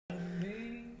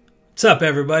What's up,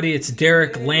 everybody? It's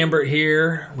Derek Lambert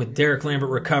here with Derek Lambert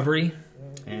Recovery.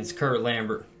 And it's Kurt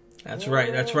Lambert. That's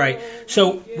right, that's right.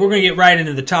 So we're going to get right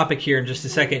into the topic here in just a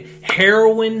second.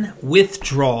 Heroin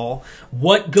withdrawal,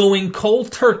 what going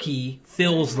cold turkey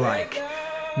feels like.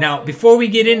 Now, before we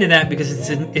get into that, because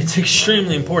it's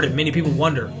extremely important, many people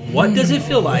wonder, what does it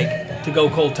feel like to go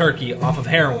cold turkey off of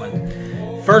heroin?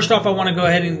 First off, I want to go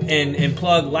ahead and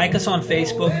plug, like us on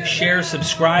Facebook, share,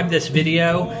 subscribe this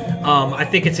video. I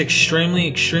think it's extremely,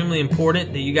 extremely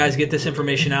important that you guys get this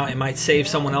information out. It might save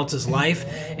someone else's life.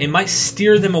 It might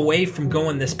steer them away from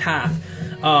going this path.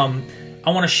 I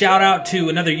want to shout out to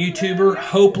another YouTuber,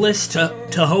 Hopeless to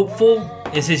Hopeful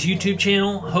is his YouTube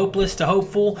channel, Hopeless to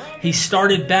Hopeful. He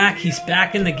started back, he's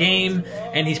back in the game,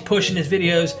 and he's pushing his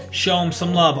videos. Show him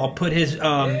some love. I'll put his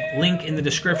link in the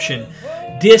description.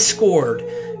 Discord.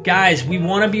 Guys, we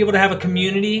want to be able to have a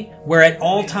community where at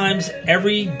all times,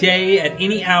 every day, at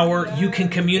any hour, you can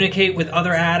communicate with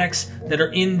other addicts that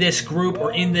are in this group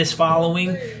or in this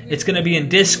following. It's going to be in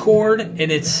Discord,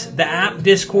 and it's the app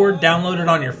Discord. Download it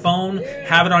on your phone,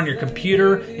 have it on your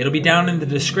computer. It'll be down in the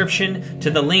description to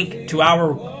the link to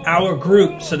our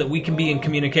group so that we can be in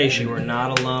communication. You are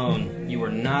not alone. You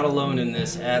are not alone in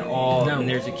this at all. No. And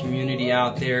there's a community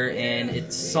out there, and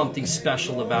it's something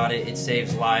special about it. It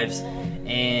saves lives,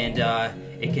 and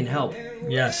it can help.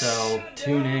 Yes. So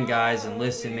tune in, guys, and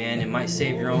listen, man. It might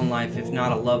save your own life, if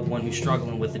not a loved one who's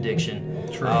struggling with addiction.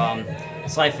 True.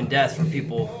 It's life and death for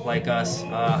people like us.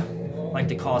 Like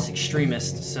to call us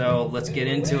extremists. So let's get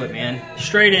into it, man.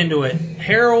 Straight into it.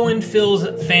 Heroin feels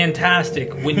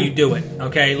fantastic when you do it.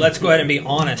 Okay, let's go ahead and be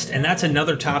honest. And that's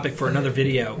another topic for another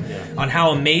video on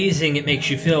how amazing it makes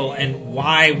you feel and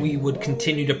why we would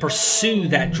continue to pursue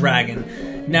that dragon.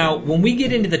 Now, when we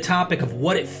get into the topic of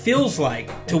what it feels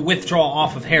like to withdraw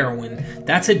off of heroin,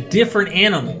 that's a different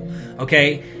animal.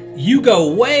 Okay, you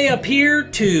go way up here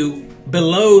to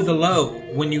below the low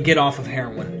when you get off of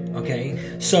heroin. Okay,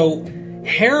 so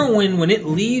heroin, when it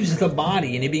leaves the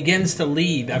body and it begins to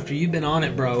leave after you've been on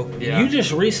it, bro, you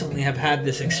just recently have had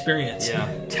this experience.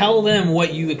 Tell them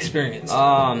what you experienced.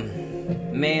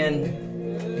 Man,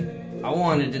 I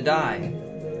wanted to die.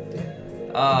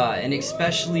 And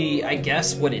especially, I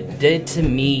guess, what it did to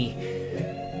me,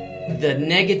 the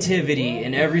negativity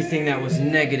and everything that was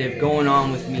negative going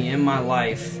on with me in my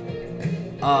life,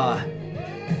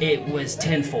 it was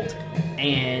tenfold.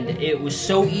 And it was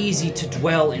so easy to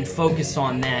dwell and focus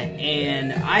on that,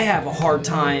 and I have a hard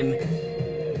time.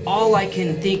 All I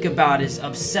can think about is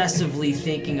obsessively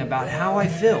thinking about how I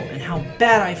feel and how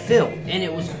bad I feel, and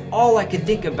it was all I could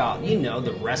think about. You know,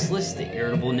 the restless, the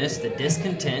irritableness, the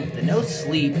discontent, the no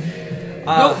sleep.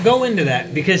 Go into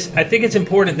that, because I think it's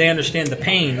important they understand the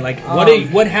pain. Like,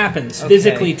 what happens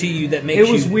physically to you that makes you...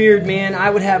 It was weird, man.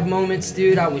 I would have moments,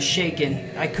 dude, I was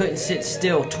shaking. I couldn't sit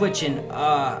still, twitching.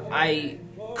 I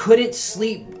couldn't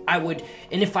sleep. I would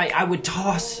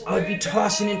toss. I would be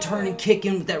tossing and turning,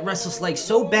 kicking with that restless leg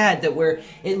so bad that where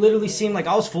it literally seemed like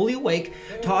I was fully awake,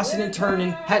 tossing and turning,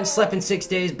 hadn't slept in 6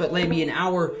 days, but maybe an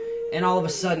hour, and all of a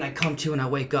sudden I come to and I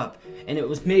wake up. And it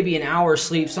was maybe an hour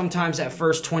sleep, sometimes at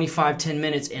first 10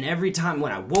 minutes, and every time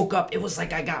when I woke up, it was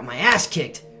like I got my ass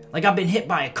kicked. Like I've been hit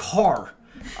by a car.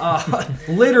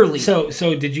 Literally. So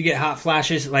did you get hot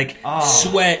flashes, like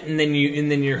sweat, and then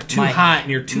you're too hot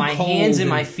and you're too cold? My hands and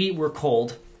my feet were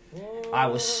cold. I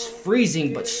was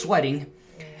freezing but sweating.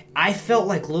 I felt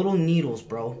like little needles,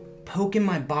 bro, poking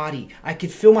my body. I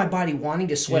could feel my body wanting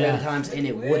to sweat at times, and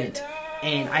it wouldn't.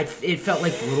 And it felt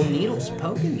like little needles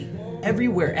poking me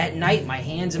everywhere. At night, my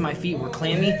hands and my feet were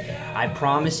clammy. I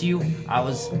promise you, I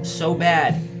was so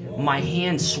bad. My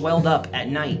hands swelled up at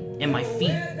night, and my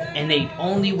feet, and they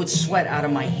only would sweat out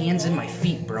of my hands and my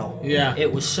feet, bro. Yeah.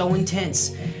 It was so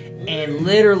intense, and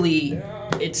literally,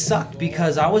 it sucked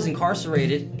because I was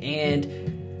incarcerated, and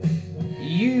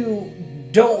you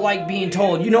don't like being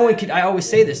told. You know, I always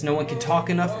say this, no one can talk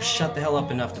enough or shut the hell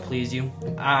up enough to please you.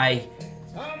 I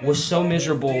was so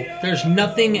miserable. There's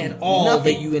nothing at all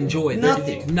that you enjoy.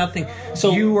 Nothing.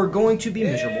 So you are going to be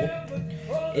miserable.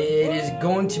 It is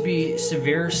going to be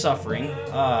severe suffering.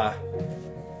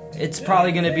 It's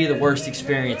probably going to be the worst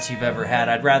experience you've ever had.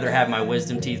 I'd rather have my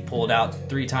wisdom teeth pulled out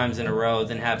 3 times in a row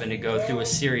than having to go through a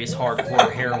serious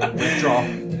hardcore heroin withdrawal.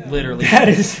 Literally.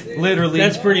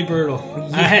 That's pretty brutal.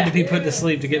 Yeah. I had to be put to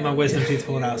sleep to get my wisdom teeth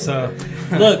pulled out. So,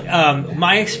 look,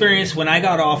 my experience when I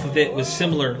got off of it was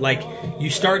similar. Like, you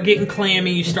start getting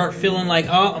clammy. You start feeling like,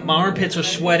 oh, my armpits are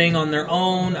sweating on their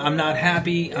own. I'm not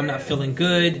happy. I'm not feeling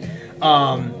good.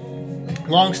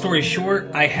 Long story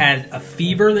short, I had a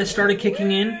fever that started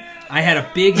kicking in. I had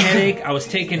a big headache. I was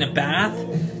taking a bath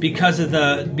because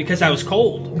I was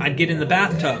cold. I'd get in the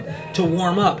bathtub to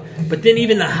warm up, but then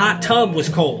even the hot tub was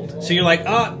cold. So you're like,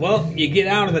 oh, well, you get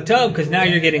out of the tub because now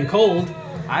you're getting cold.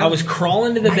 I was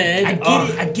crawling to the bed.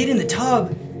 I'd get in the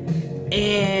tub,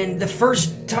 and the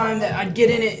first time that I'd get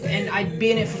in it, and I'd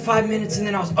be in it for 5 minutes, and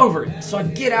then I was over it. So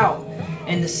I'd get out,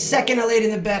 and the second I laid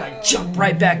in the bed, I'd jump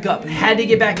right back up. Had to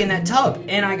get back in that tub,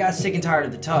 and I got sick and tired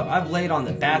of the tub. I've laid on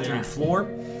the bathroom floor.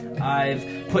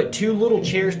 I've put 2 little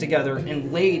chairs together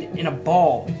and laid in a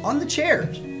ball on the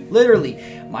chairs. Literally,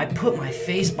 I put my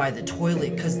face by the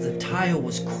toilet because the tile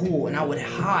was cool and I would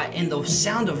hot, and the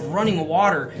sound of running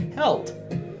water helped.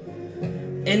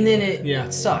 And then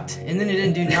it sucked, and then it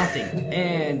didn't do nothing.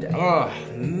 And oh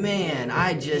man,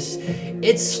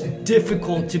 it's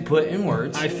difficult to put in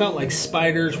words. I felt like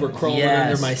spiders were crawling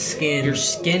under my skin. Your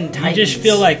skin tightens. You just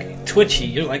feel like twitchy.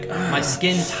 You're like, ugh. My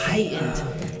skin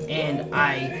tightened, and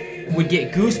I would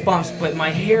get goosebumps, but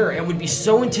my hair, it would be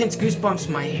so intense goosebumps,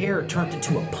 my hair turned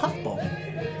into a puffball.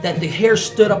 That the hair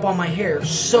stood up on my hair.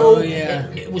 So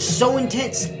it was so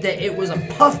intense that it was a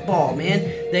puffball, man.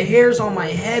 The hairs on my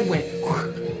head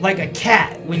went like a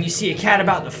cat when you see a cat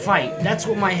about to fight. That's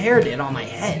what my hair did on my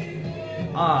head.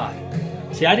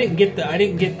 See, I didn't get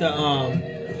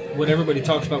the what everybody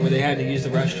talks about where they had to use the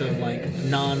restroom like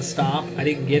non-stop. I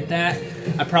didn't get that.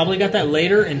 I probably got that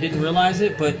later and didn't realize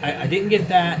it, but I didn't get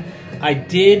that. I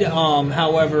did,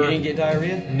 however... You didn't get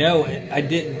diarrhea? No, I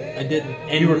didn't.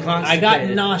 And you were constipated. I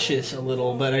got nauseous a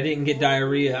little, but I didn't get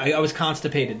diarrhea. I was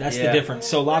constipated. That's the difference.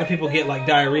 So a lot of people get, like,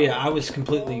 diarrhea. I was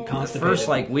completely constipated. The first,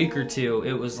 like, week or two,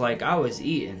 it was like I was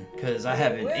eating, because I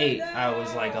haven't ate. I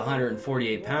was, like,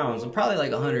 148 pounds. I'm probably,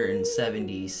 like,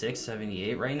 176,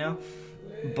 78 right now.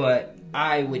 But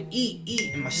I would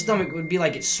eat, and my stomach would be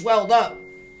like it swelled up.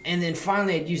 And then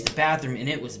finally I'd use the bathroom, and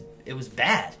it was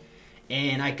bad.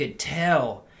 And I could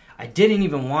tell I didn't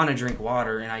even want to drink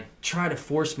water, and I tried to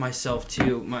force myself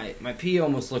to. My pee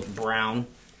almost looked brown.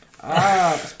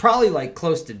 It's probably like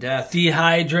close to death.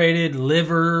 Dehydrated,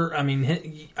 liver. I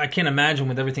mean, I can't imagine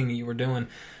with everything that you were doing.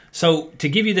 So to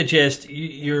give you the gist,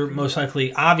 you're most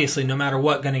likely, obviously, no matter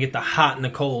what, going to get the hot and the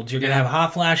cold. You're going to have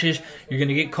hot flashes. You're going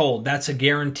to get cold. That's a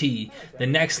guarantee. The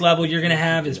next level you're going to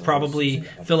have is probably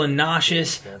feeling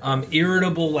nauseous,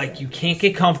 irritable, like you can't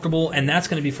get comfortable, and that's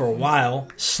going to be for a while.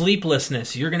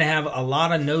 Sleeplessness. You're going to have a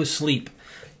lot of no sleep.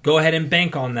 Go ahead and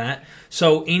bank on that.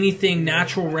 So anything,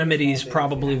 natural remedies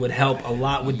probably would help a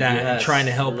lot with that, and trying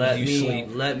to help you sleep.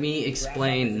 Let me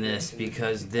explain this,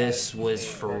 because this was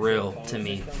for real to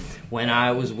me. When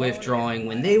I was withdrawing,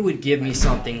 when they would give me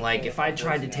something like, if I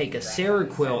tried to take a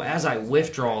Seroquel as I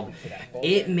withdrawed,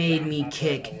 it made me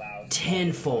kick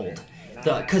tenfold.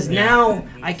 Because now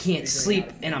I can't sleep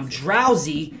and I'm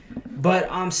drowsy,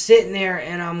 but I'm sitting there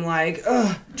and I'm like,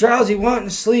 drowsy, wanting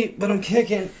to sleep, but I'm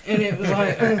kicking. And it was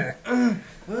like,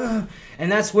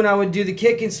 and that's when I would do the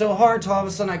kicking so hard till all of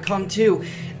a sudden I come to.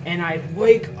 And I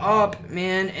wake up,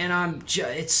 man, and I'm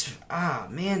just,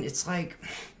 it's like...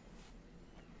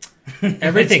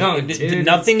 Everything.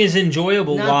 Nothing is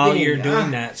enjoyable while you're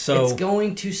doing that. So it's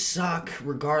going to suck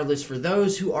regardless. For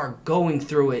those who are going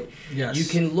through it, you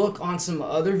can look on some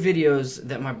other videos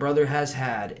that my brother has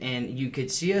had, and you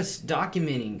could see us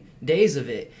documenting days of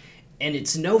it, and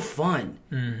it's no fun.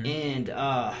 And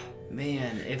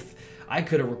man, if I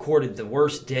could have recorded the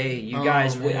worst day, you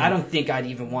guys would. I don't think I'd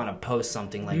even want to post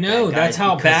something like that. No, that's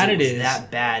how bad it is.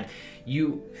 That bad.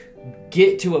 You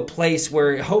get to a place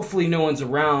where hopefully no one's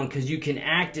around, because you can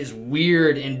act as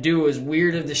weird and do as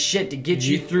weird of the shit to get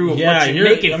you through. You're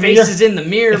making faces in the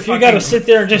mirror. If you got to sit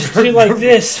there and just do like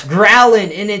this,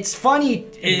 growling, and it's funny,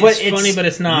 but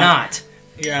it's not.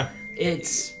 Yeah,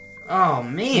 it's oh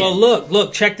man. Well,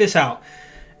 look, check this out.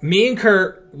 Me and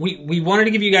Kurt, we wanted to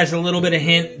give you guys a little bit of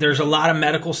hint. There's a lot of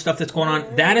medical stuff that's going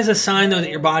on. That is a sign, though, that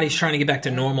your body's trying to get back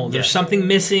to normal. There's something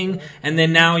missing, and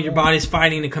then now your body's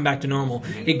fighting to come back to normal.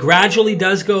 It gradually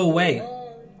does go away.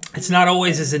 It's not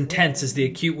always as intense as the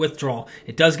acute withdrawal.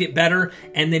 It does get better,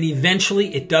 and then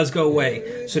eventually it does go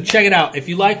away. So check it out. If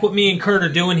you like what me and Kurt are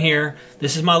doing here,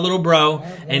 this is my little bro,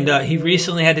 and he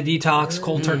recently had to detox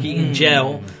cold turkey in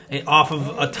jail off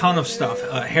of a ton of stuff.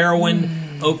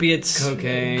 Heroin, opiates,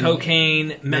 cocaine,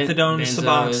 methadone,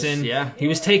 benzos, Suboxone. He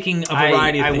was taking a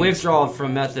variety of things. I withdrawed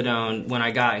from methadone when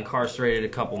I got incarcerated a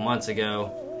couple months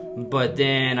ago. But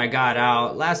then I got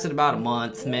out, lasted about a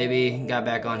month maybe, got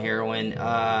back on heroin.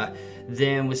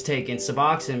 then was taking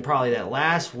Suboxone probably that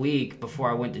last week before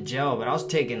I went to jail, but I was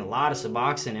taking a lot of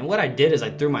Suboxone, and what I did is I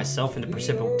threw myself into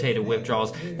precipitated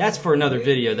withdrawals. That's for another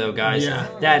video though, guys. Yeah.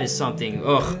 That is something,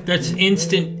 ugh. That's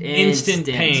instant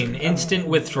pain, instant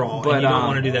withdrawal, But, and you don't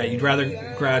want to do that. You'd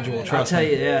rather gradual, trust I'll tell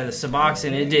me. you, yeah, the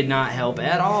Suboxone, it did not help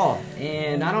at all.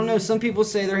 And I don't know, some people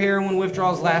say their heroin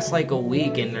withdrawals last like a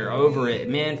week and they're over it.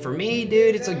 Man, for me,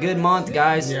 dude, it's a good month,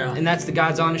 guys. Yeah. And that's the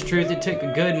God's honest truth. It took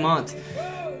a good month.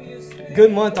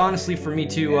 Good month, honestly, for me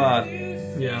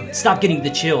to stop getting the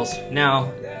chills.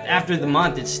 Now, after the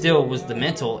month, it still was the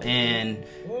mental and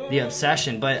the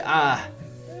obsession. But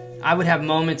I would have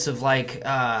moments of like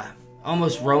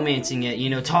almost romancing it, you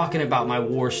know, talking about my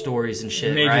war stories and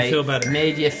shit. Made you feel better.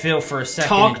 Made you feel for a second.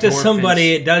 Talk to endorphins.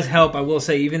 somebody. It does help. I will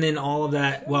say, even in all of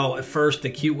that, well, at first,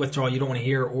 acute withdrawal, you don't want to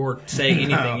hear or say anything.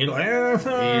 No. You're like,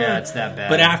 yeah, it's that bad.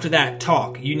 But after that,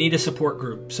 talk. You need a support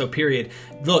group. So, period.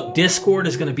 Look, Discord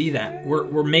is going to be that.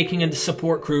 We're making a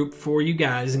support group for you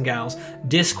guys and gals.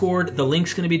 Discord, the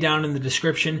link's going to be down in the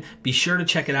description. Be sure to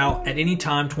check it out at any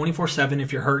time, 24/7.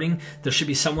 If you're hurting, there should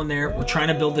be someone there. We're trying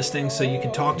to build this thing so you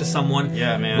can talk to someone.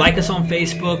 Yeah, man. Like us on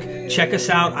Facebook. Check us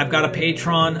out. I've got a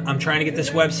Patreon. I'm trying to get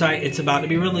this website. It's about to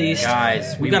be released.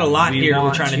 Guys, we've got a lot here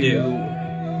we're trying to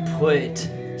do. Put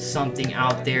something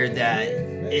out there that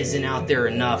isn't out there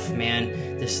enough, man.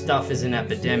 This stuff is an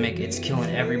epidemic. It's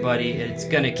killing everybody. It's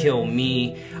gonna kill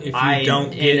me. If you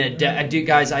don't get...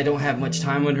 guys, I don't have much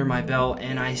time under my belt,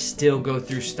 and I still go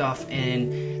through stuff,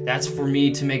 and that's for me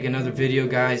to make another video,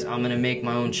 guys. I'm gonna make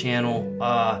my own channel.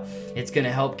 It's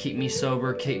gonna help keep me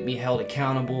sober, keep me held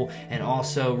accountable, and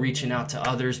also reaching out to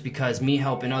others, because me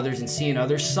helping others and seeing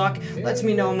others suck lets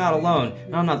me know I'm not alone.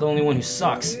 I'm not the only one who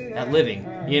sucks at living.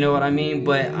 You know what I mean?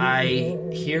 But I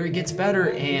hear it gets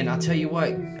better, and I'll tell you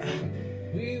what.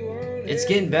 It's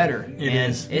getting better. It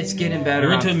is. It's getting better.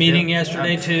 We went to a meeting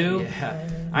yesterday too. Yeah.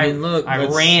 I mean, look, I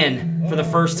ran for the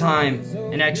first time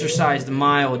and exercised a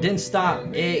mile. It didn't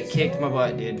stop. It kicked my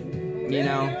butt, dude. You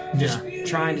know, just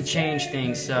trying to change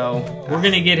things. So we're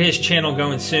gonna get his channel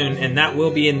going soon, and that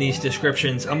will be in these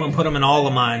descriptions. I'm gonna put them in all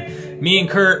of mine. Me and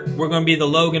Kurt, we're gonna be the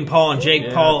Logan Paul and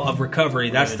Jake Paul of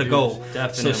recovery. That's the goal.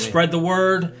 Definitely. So spread the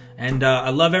word, and I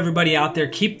love everybody out there.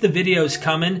 Keep the videos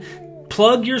coming.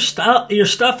 Plug your stuff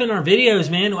in our videos,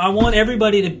 man. I want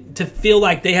everybody to feel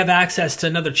like they have access to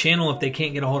another channel if they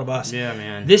can't get a hold of us. Yeah,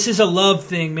 man. This is a love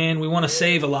thing, man. We want to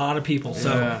save a lot of people.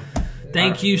 So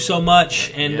thank you so much,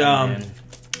 and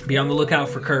be on the lookout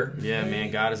for Kurt. Yeah,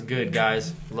 man. God is good,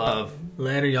 guys. Love.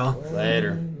 Later, y'all.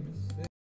 Later.